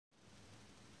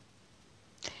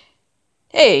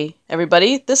Hey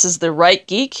everybody, this is the Right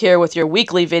Geek here with your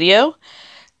weekly video.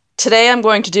 Today I'm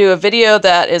going to do a video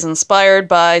that is inspired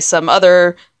by some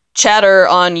other chatter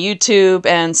on YouTube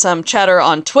and some chatter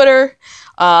on Twitter,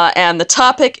 and the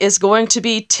topic is going to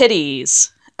be titties,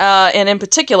 and in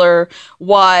particular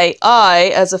why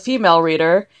I, as a female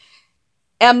reader,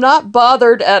 am not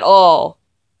bothered at all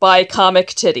by comic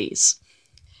titties.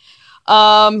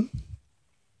 Now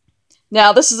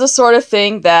this is the sort of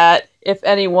thing that if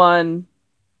anyone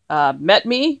met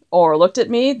me or looked at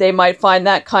me, they might find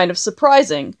that kind of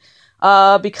surprising,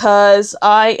 because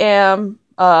I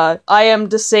am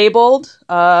disabled.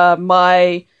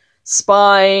 My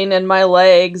spine and my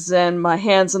legs and my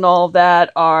hands and all of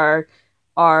that are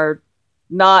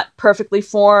not perfectly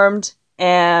formed,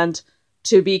 and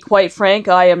to be quite frank,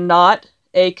 I am not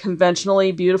a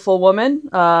conventionally beautiful woman.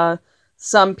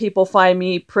 Some people find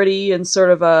me pretty in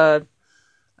sort of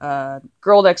a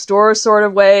girl next door sort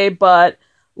of way, but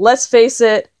let's face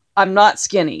it, I'm not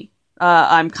skinny.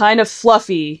 I'm kind of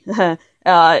fluffy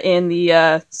in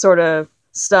the sort of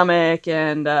stomach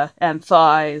and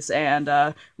thighs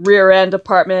and rear end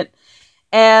department,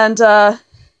 and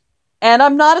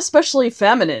I'm not especially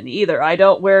feminine either. I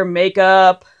don't wear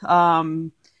makeup. I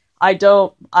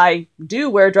do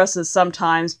wear dresses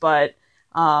sometimes, but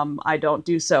I don't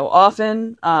do so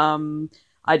often.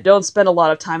 I don't spend a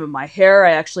lot of time in my hair.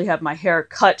 I actually have my hair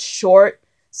cut short,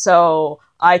 so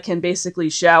I can basically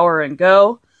shower and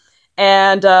go.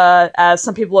 And as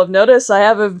some people have noticed, I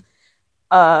have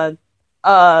a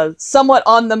somewhat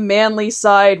on the manly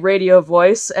side radio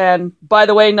voice. And by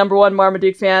the way, #1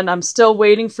 Marmaduke fan, I'm still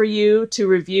waiting for you to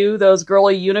review those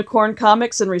girly unicorn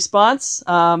comics in response.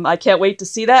 I can't wait to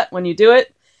see that when you do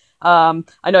it. I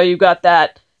know you've got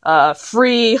that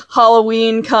free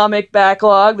Halloween comic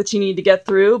backlog that you need to get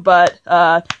through, but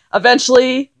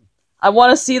eventually I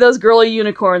want to see those girly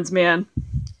unicorns, man.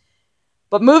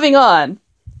 But moving on.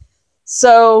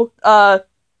 So,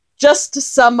 just to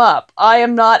sum up, I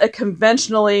am not a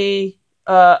conventionally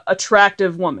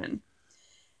attractive woman.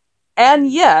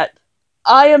 And yet,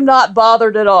 I am not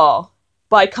bothered at all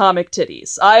by comic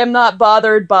titties. I am not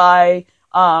bothered by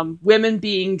women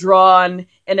being drawn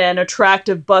in an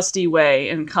attractive, busty way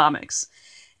in comics.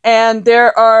 And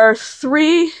there are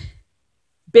 3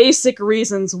 basic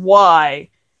reasons why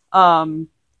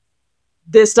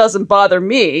this doesn't bother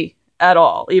me at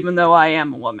all, even though I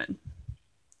am a woman.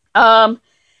 And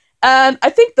I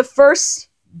think the first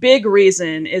big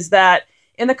reason is that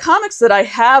in the comics that I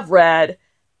have read,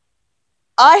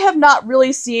 I have not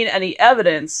really seen any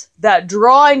evidence that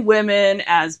drawing women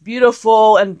as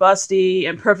beautiful and busty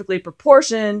and perfectly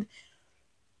proportioned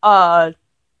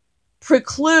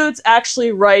precludes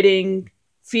actually writing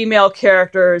female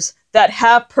characters that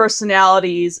have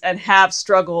personalities and have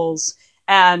struggles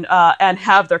and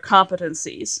have their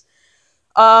competencies.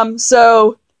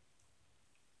 So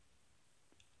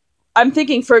I'm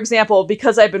thinking, for example,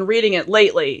 because I've been reading it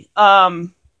lately,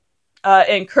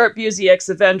 in Kurt Busiek's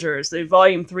Avengers, the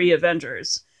Volume 3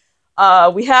 Avengers,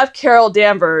 we have Carol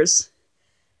Danvers,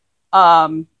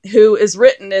 who is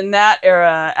written in that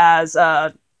era as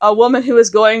a woman who is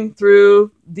going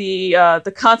through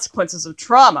the consequences of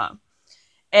trauma,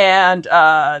 and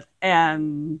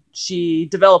she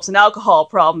develops an alcohol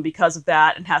problem because of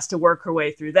that and has to work her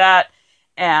way through that.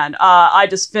 And I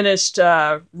just finished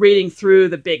reading through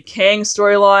the Big Kang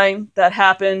storyline that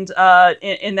happened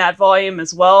in that volume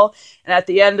as well. And at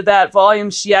the end of that volume,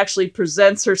 she actually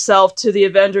presents herself to the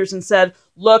Avengers and said,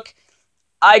 "Look,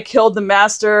 I killed the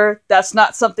Master. That's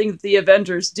not something that the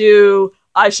Avengers do.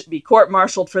 I should be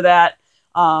court-martialed for that."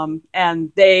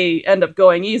 And they end up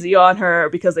going easy on her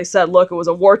because they said, "Look, it was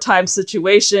a wartime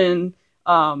situation.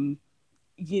 You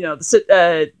know,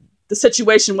 the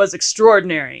situation was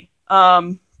extraordinary."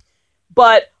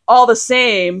 But all the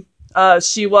same,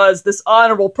 she was this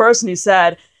honorable person who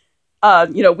said,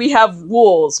 you know, we have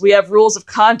rules of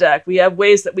conduct, we have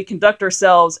ways that we conduct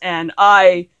ourselves, and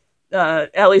I,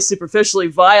 at least superficially,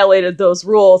 violated those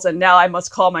rules, and now I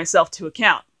must call myself to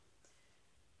account.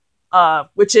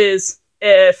 Which is,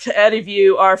 if any of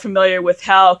you are familiar with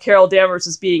how Carol Danvers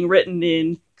is being written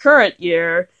in current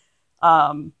year,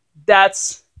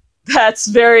 that's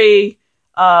very,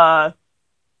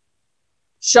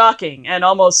 shocking and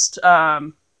almost,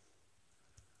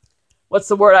 what's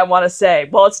the word I want to say?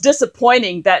 Well, it's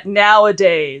disappointing that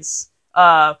nowadays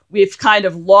we've kind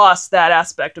of lost that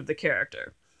aspect of the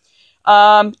character.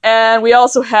 And we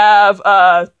also have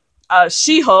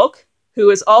She-Hulk,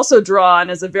 who is also drawn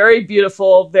as a very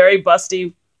beautiful, very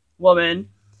busty woman.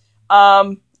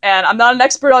 And I'm not an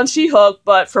expert on She-Hulk,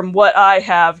 but from what I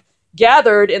have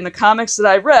gathered in the comics that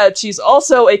I read, she's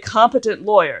also a competent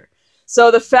lawyer. So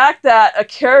the fact that a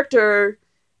character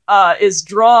is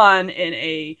drawn in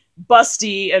a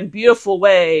busty and beautiful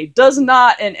way does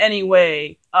not in any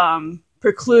way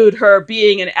preclude her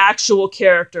being an actual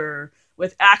character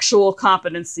with actual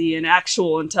competency and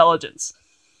actual intelligence.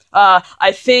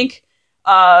 I think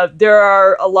there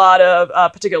are a lot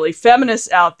of particularly feminists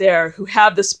out there who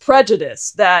have this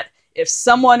prejudice that if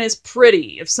someone is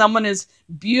pretty, if someone is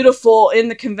beautiful in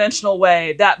the conventional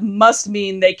way, that must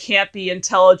mean they can't be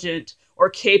intelligent or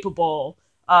capable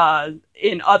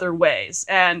in other ways.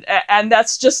 And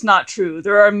that's just not true.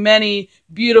 There are many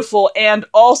beautiful and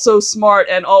also smart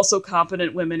and also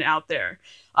competent women out there.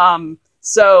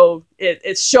 So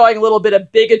it's showing a little bit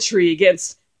of bigotry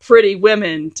against pretty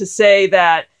women to say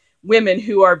that women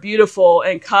who are beautiful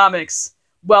in comics,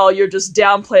 well, you're just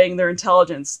downplaying their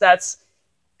intelligence. That's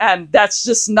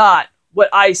just not what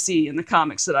I see in the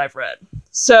comics that I've read.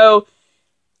 So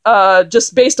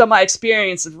just based on my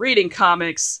experience of reading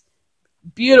comics,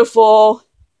 beautiful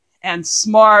and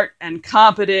smart and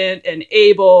competent and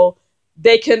able,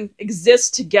 they can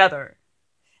exist together.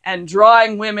 And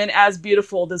drawing women as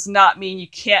beautiful does not mean you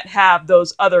can't have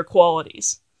those other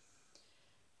qualities.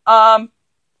 The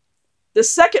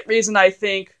second reason I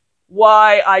think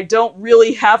why I don't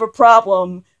really have a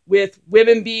problem with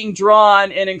women being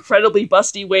drawn in incredibly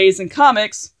busty ways in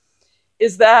comics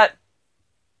is that,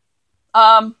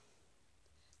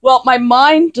 well, my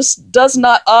mind just does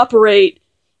not operate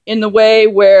in the way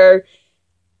where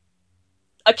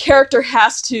a character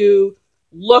has to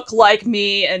look like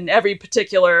me in every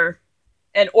particular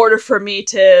in order for me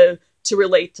to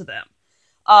relate to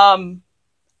them.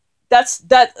 That's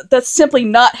simply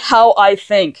not how I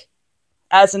think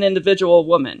as an individual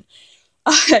woman.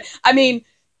 I mean,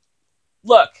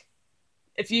 look,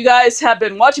 if you guys have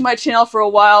been watching my channel for a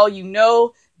while, you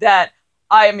know that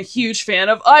I am a huge fan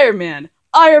of Iron Man.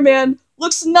 Iron Man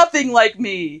looks nothing like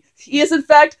me. He is, in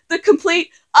fact, the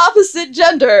complete opposite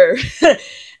gender.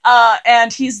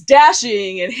 And he's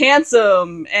dashing and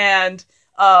handsome and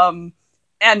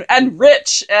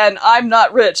rich, and I'm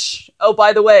not rich. Oh,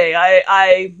 by the way,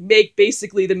 I make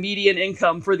basically the median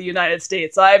income for the United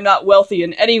States. I am not wealthy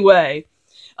in any way.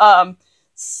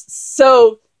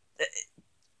 So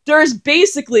there's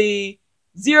basically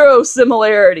zero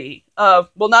similarity.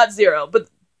 Well, not zero, but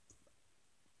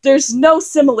there's no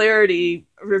similarity,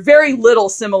 or very little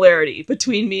similarity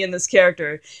between me and this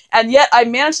character. And yet I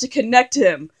managed to connect to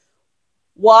him.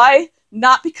 Why?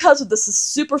 Not because of the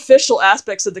superficial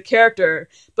aspects of the character,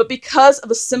 but because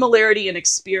of a similarity in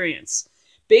experience.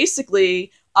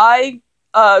 Basically, I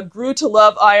grew to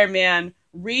love Iron Man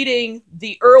reading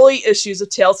the early issues of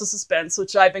Tales of Suspense,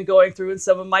 which I've been going through in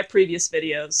some of my previous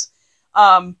videos,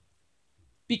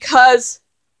 because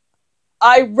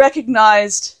I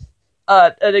recognized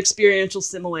an experiential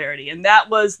similarity, and that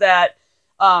was that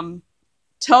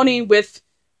Tony with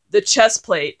the chest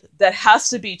plate that has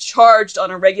to be charged on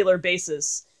a regular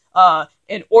basis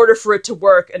in order for it to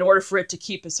work, in order for it to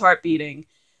keep his heart beating.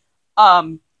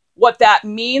 What that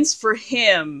means for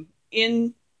him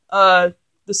in the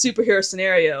superhero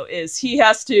scenario is he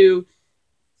has to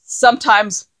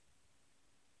sometimes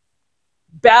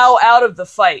bow out of the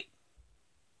fight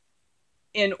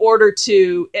in order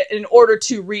to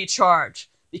recharge,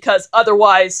 because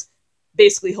otherwise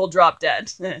basically he'll drop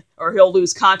dead or he'll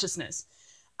lose consciousness.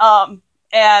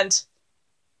 And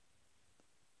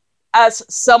as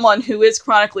someone who is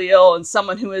chronically ill and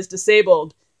someone who is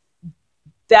disabled,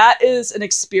 that is an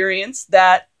experience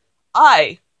that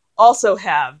I also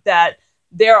have, that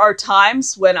there are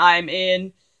times when I'm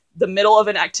in the middle of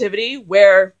an activity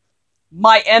where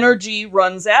my energy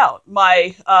runs out.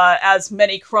 As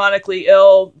many chronically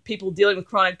ill people dealing with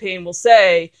chronic pain will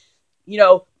say, you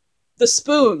know, the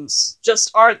spoons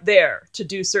just aren't there to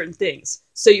do certain things.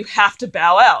 So you have to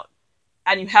bow out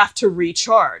and you have to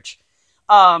recharge.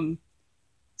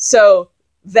 So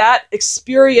that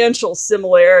experiential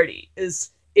similarity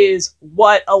is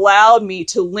what allowed me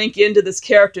to link into this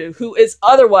character who is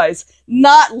otherwise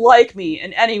not like me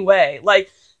in any way.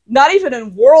 Like, not even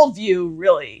in worldview,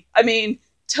 really. I mean,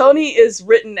 Tony is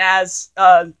written as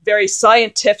very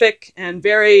scientific and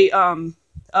very,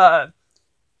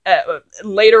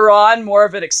 later on, more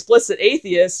of an explicit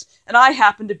atheist, and I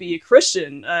happen to be a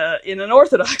Christian in an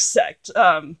Orthodox sect.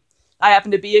 I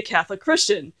happen to be a Catholic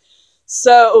Christian.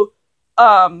 So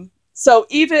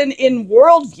even in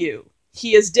worldview,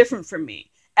 he is different from me.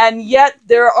 And yet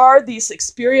there are these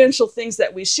experiential things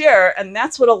that we share, and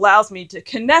that's what allows me to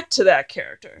connect to that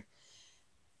character.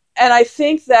 And I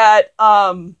think that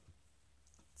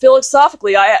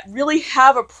philosophically, I really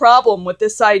have a problem with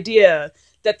this idea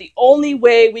that the only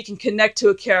way we can connect to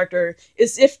a character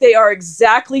is if they are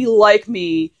exactly like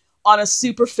me on a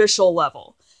superficial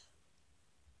level.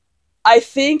 I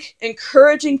think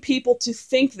encouraging people to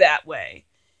think that way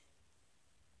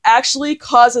actually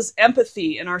causes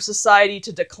empathy in our society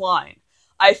to decline.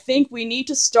 I think we need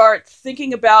to start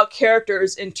thinking about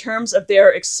characters in terms of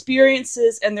their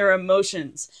experiences and their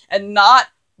emotions, and not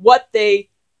what they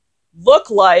look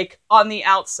like on the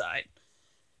outside.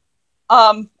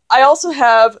 I also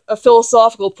have a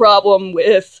philosophical problem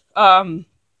with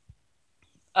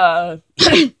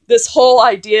this whole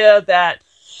idea that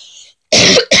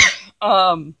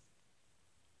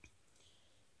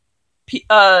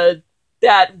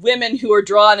that women who are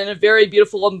drawn in a very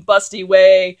beautiful and busty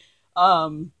way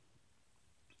are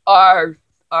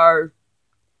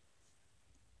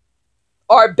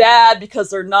bad because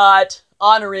they're not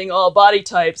honoring all body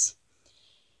types.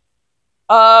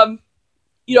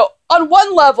 You know, on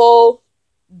one level,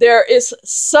 there is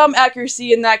some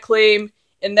accuracy in that claim,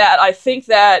 in that I think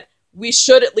that we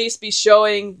should at least be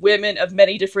showing women of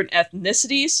many different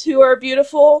ethnicities who are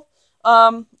beautiful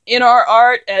in our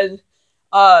art, and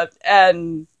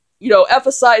you know,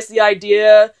 emphasize the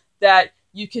idea that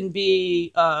you can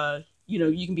be you know,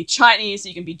 you can be Chinese,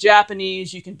 you can be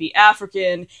Japanese, you can be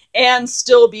African, and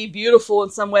still be beautiful in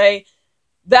some way.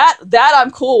 That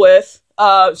I'm cool with,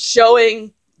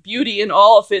 showing beauty in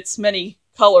all of its many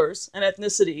colors and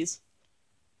ethnicities.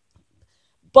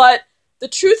 But the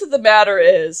truth of the matter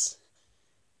is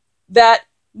that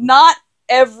not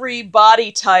every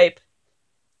body type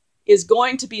is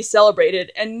going to be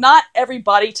celebrated, and not every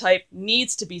body type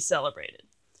needs to be celebrated.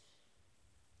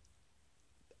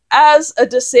 As a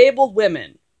disabled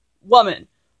woman,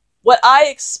 what I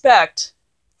expect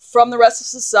from the rest of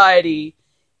society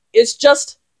is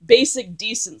just basic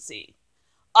decency.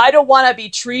 I don't want to be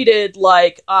treated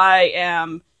like I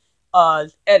am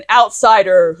an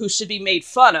outsider who should be made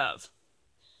fun of.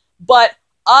 But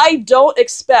I don't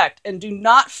expect and do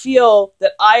not feel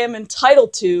that I am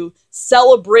entitled to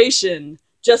celebration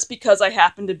just because I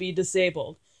happen to be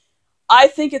disabled. I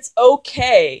think it's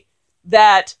okay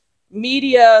that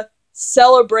media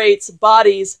celebrates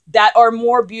bodies that are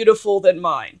more beautiful than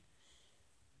mine.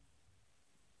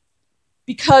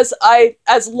 Because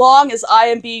as long as I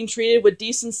am being treated with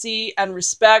decency and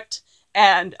respect,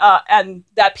 and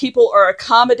that people are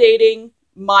accommodating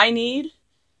my need,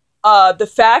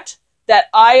 the fact that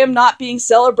I am not being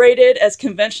celebrated as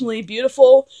conventionally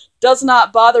beautiful does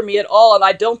not bother me at all, and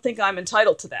I don't think I'm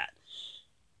entitled to that.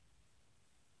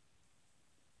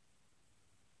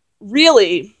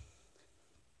 Really,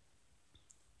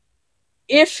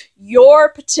 if your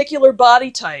particular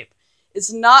body type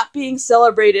is not being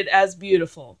celebrated as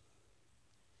beautiful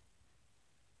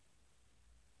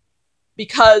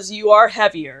because you are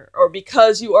heavier or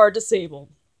because you are disabled,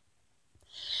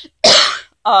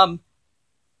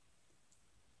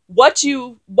 what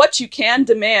you can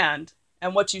demand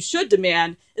and what you should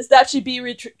demand is that you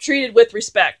be treated with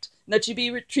respect, and that you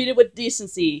be treated with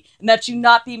decency, and that you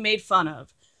not be made fun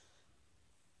of.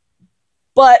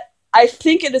 But I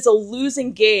think it is a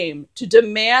losing game to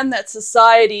demand that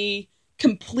society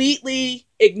completely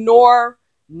ignore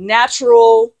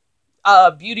natural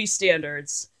beauty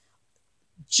standards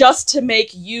just to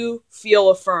make you feel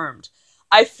affirmed.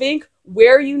 I think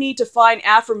where you need to find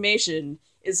affirmation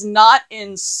is not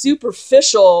in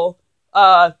superficial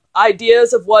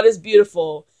ideas of what is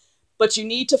beautiful, but you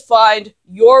need to find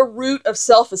your root of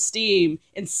self-esteem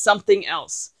in something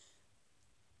else.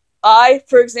 I,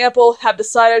 for example, have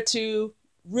decided to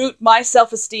root my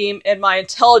self-esteem in my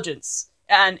intelligence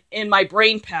and in my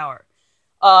brain power.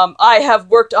 I have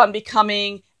worked on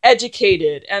becoming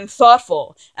educated and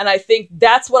thoughtful, and I think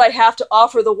that's what I have to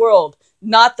offer the world,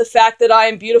 not the fact that I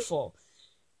am beautiful.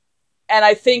 And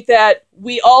I think that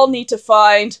we all need to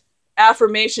find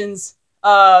affirmations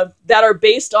that are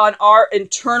based on our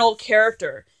internal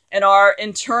character and our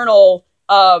internal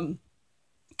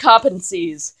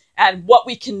competencies and what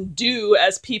we can do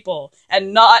as people,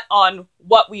 and not on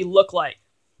what we look like.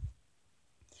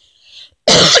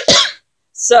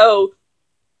 So,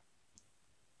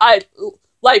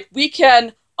 we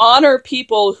can honor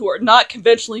people who are not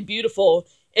conventionally beautiful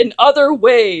in other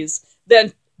ways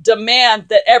than demand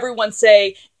that everyone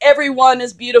say, everyone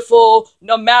is beautiful,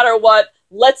 no matter what,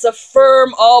 let's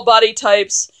affirm all body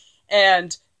types,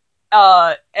 and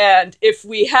if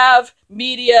we have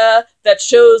media that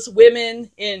shows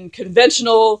women in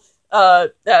conventional,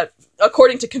 that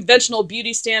according to conventional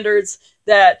beauty standards,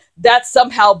 that's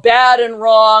somehow bad and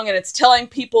wrong, and it's telling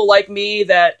people like me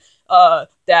that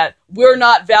that we're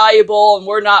not valuable and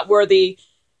we're not worthy.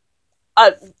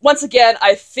 once again,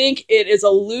 I think it is a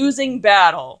losing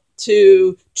battle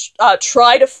to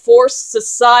try to force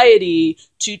society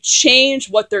to change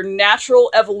what their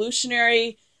natural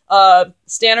evolutionary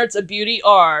standards of beauty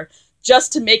are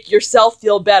just to make yourself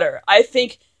feel better. I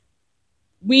think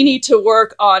we need to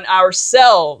work on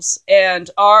ourselves and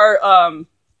our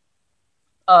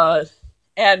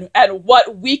and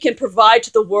what we can provide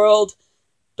to the world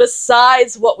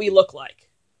besides what we look like.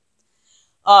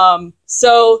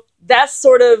 So that's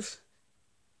sort of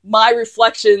my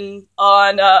reflection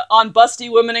on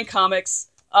busty women in comics.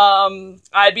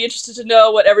 I'd be interested to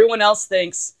know what everyone else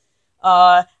thinks.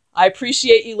 I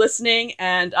appreciate you listening,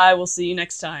 and I will see you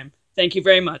next time. Thank you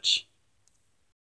very much.